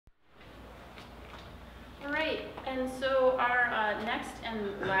next and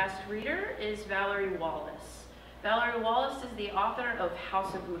last reader is Valerie Wallace. Valerie Wallace is the author of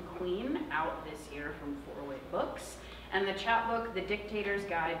House of McQueen, out this year from Four-Way Books, and the chapbook, The Dictators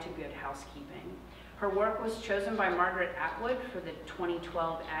Guide to Good Housekeeping. Her work was chosen by Margaret Atwood for the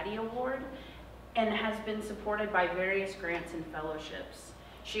 2012 Atty Award and has been supported by various grants and fellowships.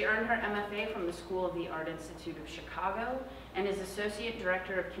 She earned her MFA from the School of the Art Institute of Chicago and is Associate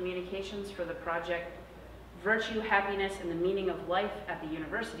Director of Communications for the project Virtue, Happiness, and the Meaning of Life at the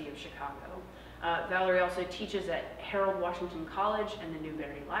University of Chicago. Valerie also teaches at Harold Washington College and the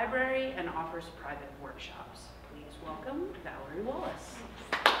Newberry Library and offers private workshops. Please welcome Valerie Wallace.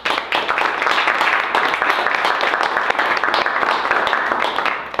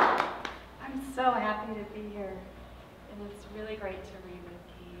 I'm so happy to be here, and it's really great to read with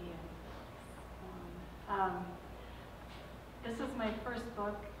Katy. This is my first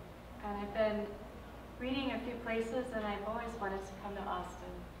book, and I've been reading a few places, and I've always wanted to come to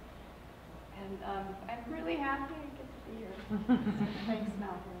Austin. And I'm really happy I get to be here. Thanks,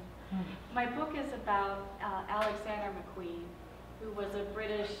 Malvern. My book is about Alexander McQueen, who was a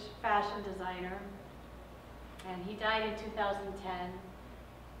British fashion designer, and he died in 2010.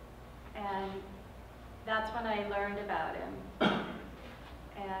 And that's when I learned about him.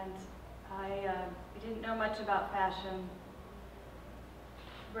 And I didn't know much about fashion.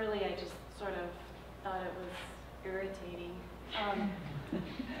 Really, I just sort of thought it was irritating.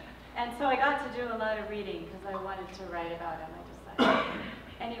 And so I got to do a lot of reading because I wanted to write about him, I decided.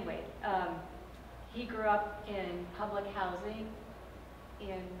 Anyway, he grew up in public housing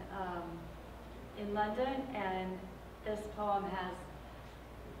in London, and this poem has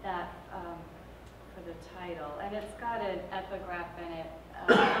that for the title. And it's got an epigraph in it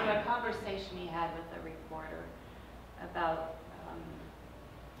from a conversation he had with a reporter about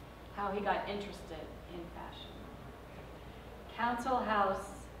how he got interested in fashion. Council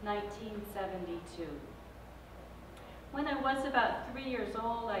House, 1972. When I was about 3 years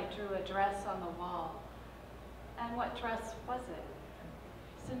old, I drew a dress on the wall. And what dress was it?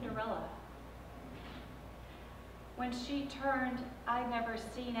 Cinderella. When she turned, I'd never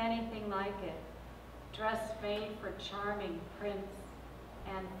seen anything like it. Dress made for charming prince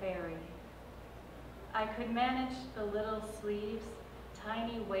and fairy. I could manage the little sleeves,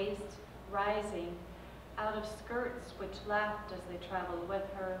 tiny waist rising out of skirts which laughed as they traveled with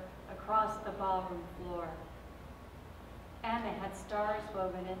her across the ballroom floor. And they had stars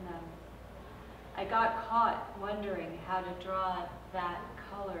woven in them. I got caught wondering how to draw that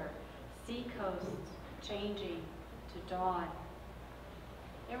color, seacoast changing to dawn.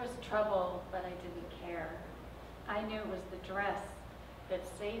 There was trouble, but I didn't care. I knew it was the dress that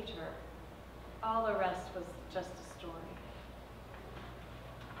saved her. All the rest was just a story.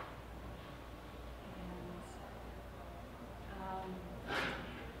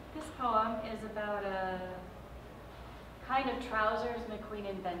 This poem is about a kind of trousers McQueen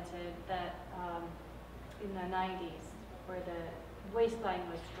invented that in the 90s, where the waistline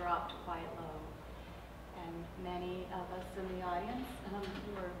was dropped quite low. And many of us in the audience who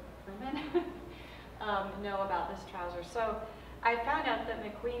are women know about this trouser. So I found out that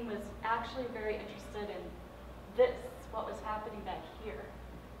McQueen was actually very interested in this, what was happening back here.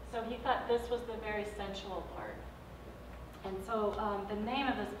 So he thought this was the very sensual part. And so the name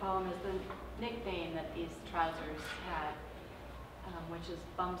of this poem is the nickname that these trousers had, which is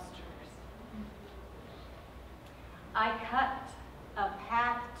bumpsters. I cut a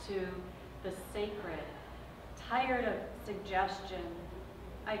path to the sacred. Tired of suggestion,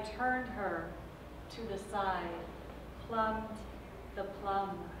 I turned her to the side, plumbed the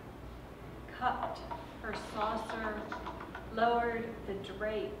plum, cupped her saucer, lowered the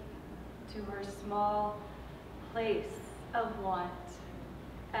drape to her small place of want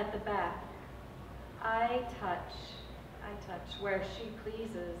at the back. I touch where she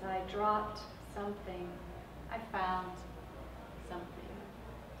pleases. I dropped something. I found something.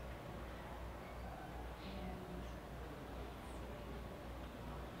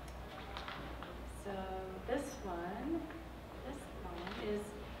 So this poem is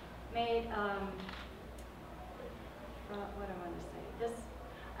made from, what do I want to say?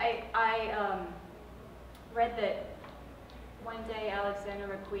 I read that one day Alexander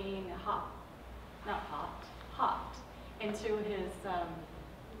McQueen hopped into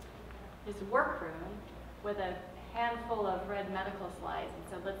his workroom with a handful of red medical slides and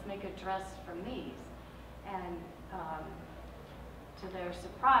said, let's make a dress from these. And to their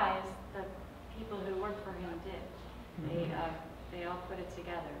surprise, the people who worked for him did. They all put it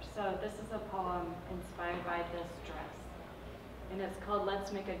together. So this is a poem inspired by this dress. And it's called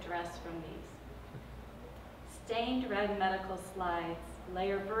Let's Make a Dress from These. stained red medical slides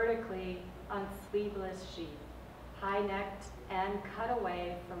layer vertically on sleeveless sheath, high-necked and cut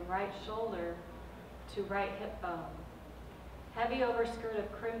away from right shoulder to right hip bone. Heavy overskirt of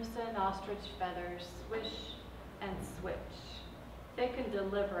crimson ostrich feathers swish and switch, thick and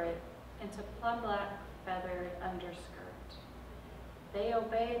deliberate into plum black feathered underskirt. They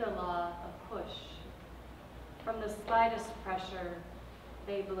obey the law of push. From the slightest pressure,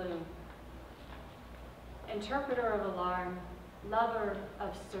 they bloom. Interpreter of alarm, lover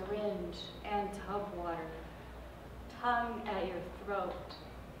of syringe and tub water, tongue at your throat,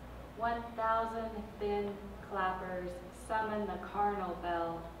 1,000 thin clappers summon the carnal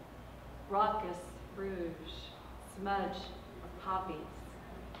bell, raucous rouge, smudge of poppies,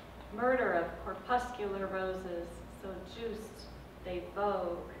 murder of corpuscular roses, so juiced they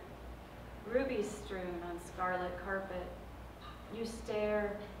vogue, rubies strewn on scarlet carpet. You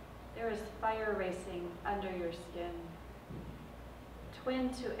stare, there is fire racing under your skin. Twin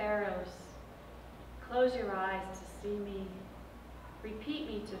to arrows, close your eyes to see me, repeat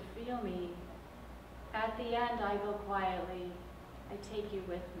me to feel me. At the end I go quietly, I take you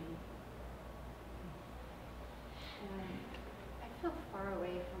with me. And I feel far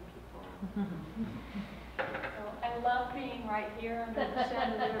away from people. So I love being right here under the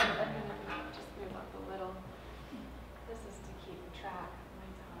chandelier, but I'm going to just move up a little. This is to keep track of my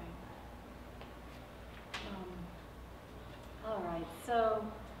time. All right, so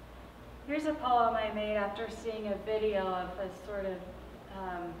here's a poem I made after seeing a video of a sort of,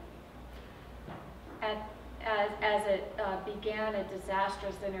 as it began a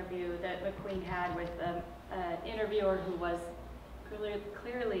disastrous interview that McQueen had with an interviewer who was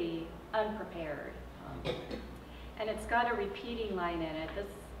clearly unprepared. And it's got a repeating line in it. This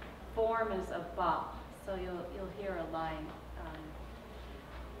form is a bop, so you'll hear a line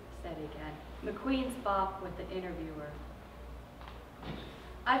said again. McQueen's bop with the interviewer.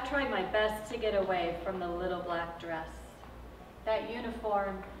 I've tried my best to get away from the little black dress. That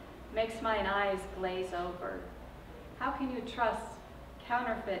uniform makes mine eyes glaze over. How can you trust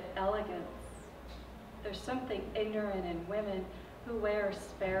counterfeit elegance? There's something ignorant in women who wear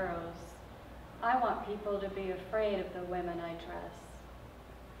sparrows. I want people to be afraid of the women I dress.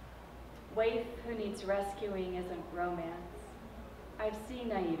 Waif who needs rescuing isn't romance. I've seen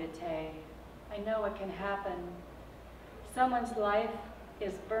naivete. I know it can happen. Someone's life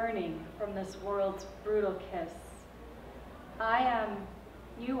is burning from this world's brutal kiss. I am,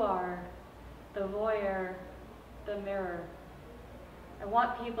 you are, the voyeur, the mirror. I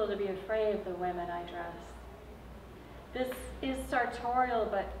want people to be afraid of the women I dress. This is sartorial,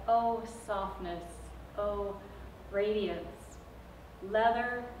 but oh softness, oh radiance.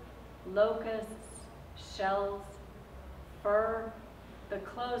 Leather, locusts, shells, fur, the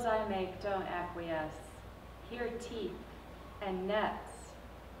clothes I make don't acquiesce. Here teeth and nets,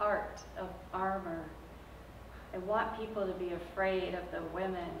 art of armor. I want people to be afraid of the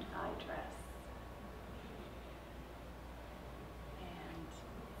women I dress. And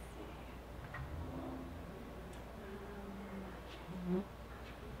let's see.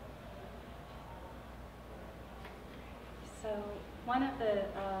 So one of the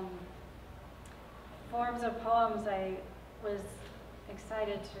forms of poems I was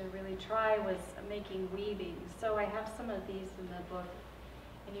excited to really try was making weaving. So I have some of these in the book,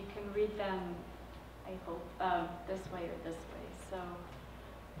 and you can read them, I hope, this way or this way. So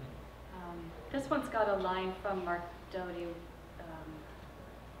this one's got a line from Mark Doty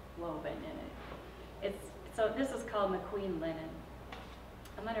woven in it. So this is called McQueen Linen.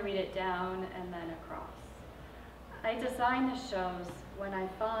 I'm going to read it down and then across. I design the shows when I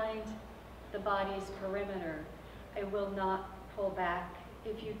find the body's perimeter. I will not pull back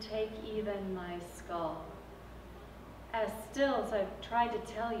if you take even my skull. As stills, I've tried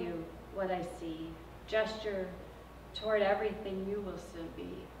to tell you what I see, gesture toward everything you will soon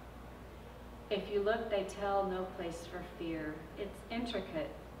be. If you look, they tell no place for fear. It's intricate,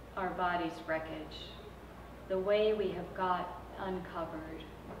 our body's wreckage, the way we have got uncovered.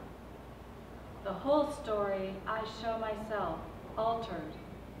 The whole story I show myself, altered,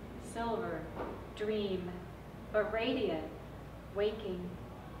 silver, dream, but radiant, waking,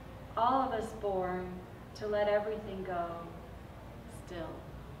 all of us born to let everything go, still.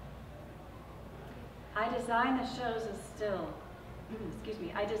 I design the shows as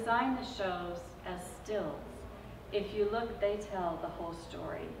I design the shows as stills. If you look, they tell the whole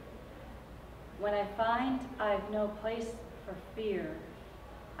story. When I find I've no place for fear,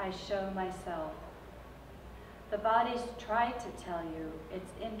 I show myself. The body's tried to tell you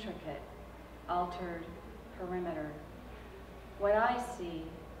it's intricate, altered perimeter. What I see,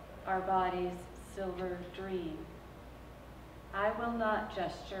 our bodies silver dream. I will not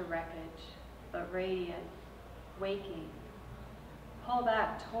gesture wreckage, but radiant, waking. Pull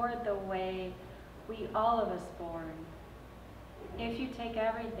back toward the way we all of us born. If you take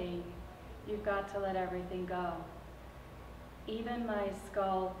everything, you've got to let everything go. Even my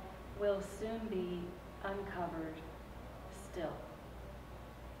skull will soon be uncovered still.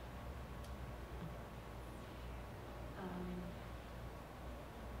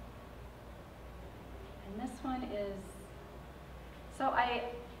 And this one is, so I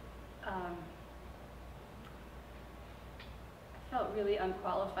felt really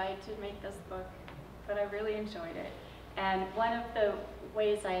unqualified to make this book, but I really enjoyed it. And one of the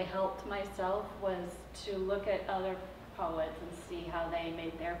ways I helped myself was to look at other poets and see how they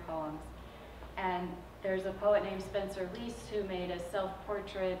made their poems. And there's a poet named Spencer Lease who made a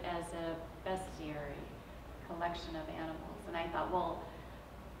self-portrait as a bestiary collection of animals. And I thought, well,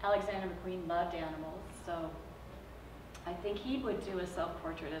 Alexander McQueen loved animals, so I think he would do a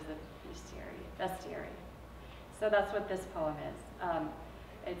self-portrait as a bestiary. So that's what this poem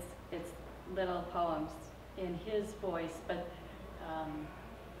is. It's little poems in his voice, but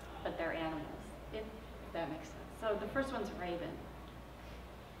they're animals, if that makes sense. So the first one's raven.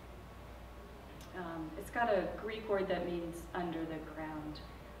 It's got a Greek word that means under the ground.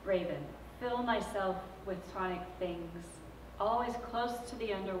 Raven. Fill myself with tonic things, always close to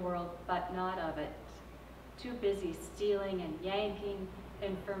the underworld, but not of it. Too busy stealing and yanking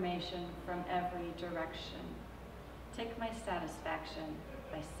information from every direction. Take my satisfaction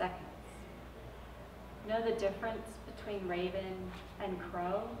by seconds. Know the difference between raven and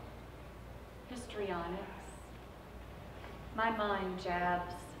crow? Histrionics. My mind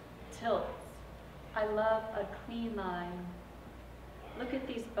jabs, tilts. I love a clean line. Look at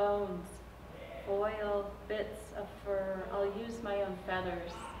these bones. Oil, bits of fur. I'll use my own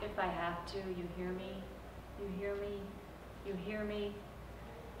feathers if I have to. You hear me? You hear me? You hear me?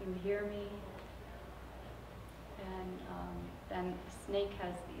 You hear me? And then snake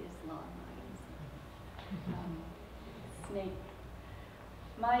has these long lines. Snake.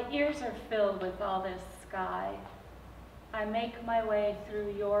 My ears are filled with all this sky. I make my way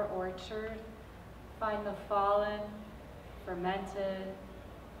through your orchard, find the fallen, fermented,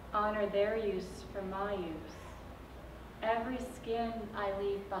 honor their use for my use. Every skin I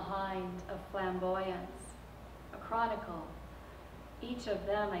leave behind of flamboyance, a chronicle, each of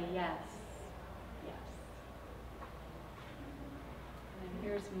them a yes, yes. And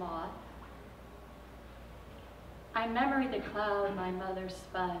here's moth. I memory the cloud my mother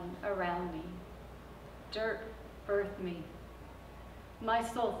spun around me. Dirt birthed me. My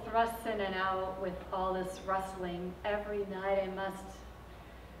soul thrusts in and out with all this rustling. Every night I must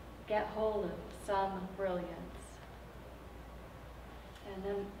get hold of some brilliance. And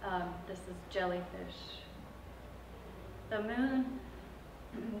then this is jellyfish. The moon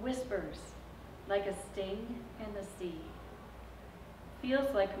whispers like a sting in the sea.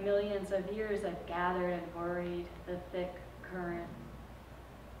 Feels like millions of years I've gathered and worried the thick current.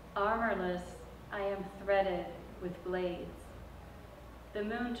 Armorless, I am threaded with blades. The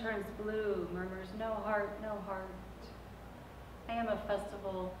moon turns blue, murmurs, no heart, no heart. I am a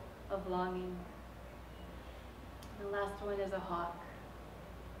festival of longing. The last one is a hawk.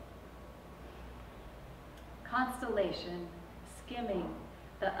 Constellation, skimming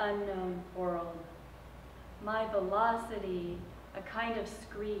the unknown world. My velocity, a kind of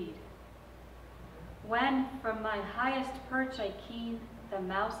screed. When from my highest perch I keen the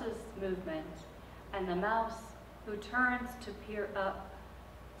mouse's movement, and the mouse who turns to peer up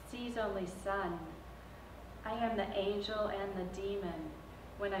sees only sun. I am the angel and the demon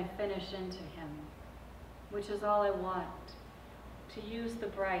when I finish into him, which is all I want, to use the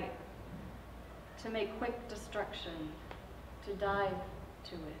bright, to make quick destruction, to dive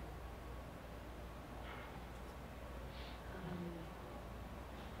to it.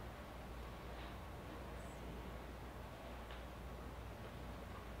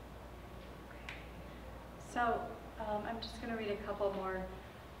 So I'm just going to read a couple more.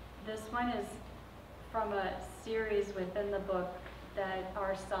 This one is from a series within the book that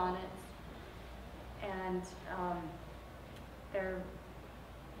are sonnets, and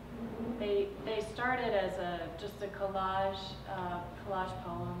they started as just a collage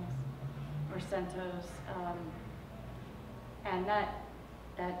poems or centos, and that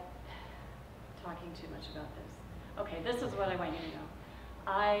talking too much about this. Okay, this is what I want you to know.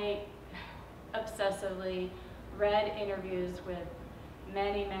 I obsessively read interviews with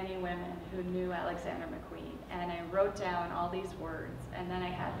many, many women who knew Alexander McQueen, and I wrote down all these words, and then I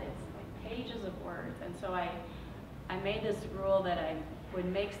had these like pages of words, and so I made this rule that would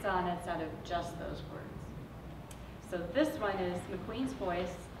make sonnets out of just those words. So this one is McQueen's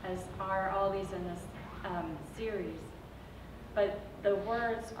voice, as are all these in this series. But the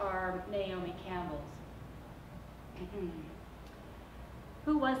words are Naomi Campbell's.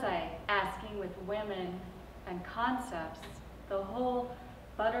 Who was I asking with women and concepts the whole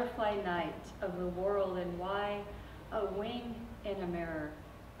butterfly night of the world, and why a wing in a mirror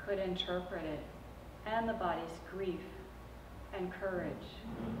could interpret it, and the body's grief and courage.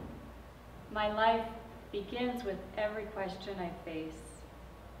 My life begins with every question I face.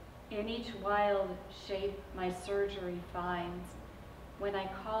 In each wild shape my surgery finds, when I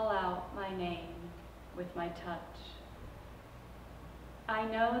call out my name with my touch. I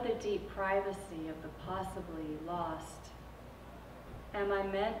know the deep privacy of the possibly lost. Am I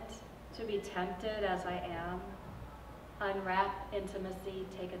meant to be tempted as I am? Unwrap intimacy,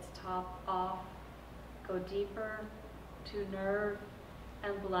 take its top off, go deeper to nerve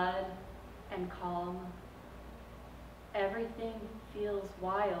and blood and calm. Everything feels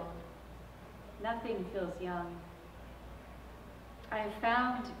wild. Nothing feels young. I have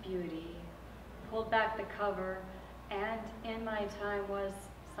found beauty, pulled back the cover, and in my time was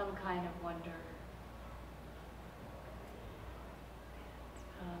some kind of wonder.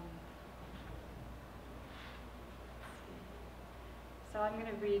 So I'm going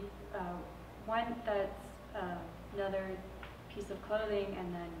to read one that's another piece of clothing,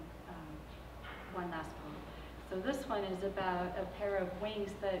 and then one last poem. So this one is about a pair of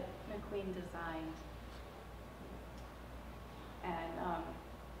wings that McQueen designed. And I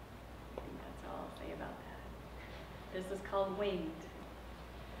think that's all I'll say about that. This is called Winged.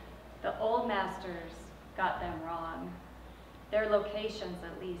 The old masters got them wrong. Their locations,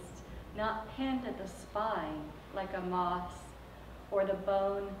 at least, not pinned at the spine like a moth's, or the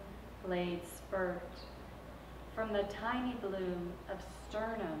bone blade spurt. From the tiny bloom of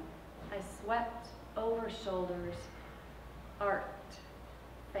sternum, I swept over shoulders, arced,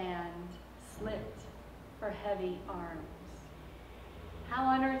 fanned, slit for heavy arms. How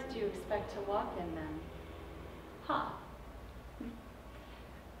on earth do you expect to walk in them? Ha.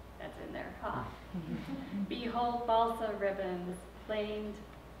 That's in there, ha. Behold balsa ribbons, planed,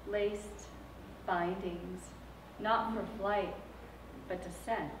 laced bindings, not for flight, but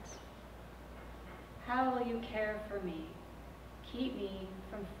descent. How will you care for me? Keep me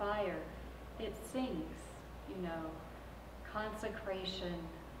from fire. It sings, you know, consecration,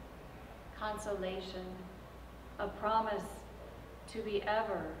 consolation, a promise to be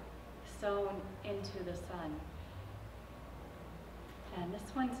ever sown into the sun. And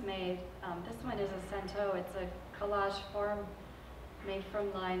this one's made, this one is a cento. It's a collage form made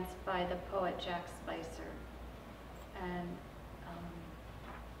from lines by the poet Jack Spicer. And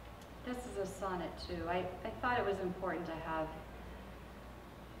this is a sonnet too. I thought it was important to have,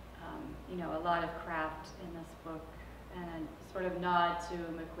 you know, a lot of craft in this book, and a sort of nod to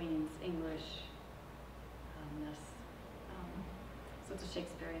McQueen's Englishness. So it's a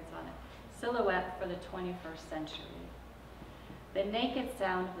Shakespearean sonnet. Silhouette for the 21st century. The naked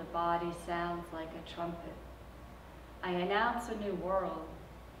sound of the body sounds like a trumpet. I announce a new world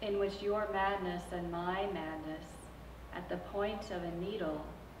in which your madness and my madness, at the point of a needle,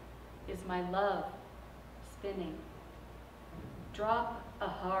 is my love spinning. Drop a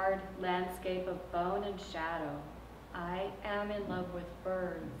hard landscape of bone and shadow. I am in love with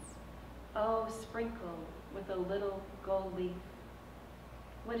birds. Oh, sprinkled with a little gold leaf.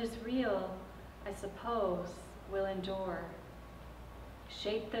 What is real, I suppose, will endure.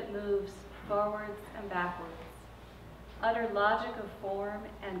 Shape that moves forwards and backwards. Utter logic of form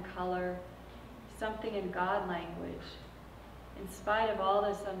and color, something in God language, in spite of all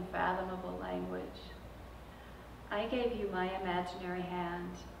this unfathomable language. I gave you my imaginary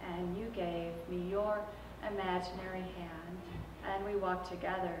hand, and you gave me your imaginary hand, and we walked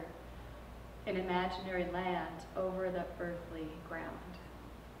together in imaginary land over the earthly ground.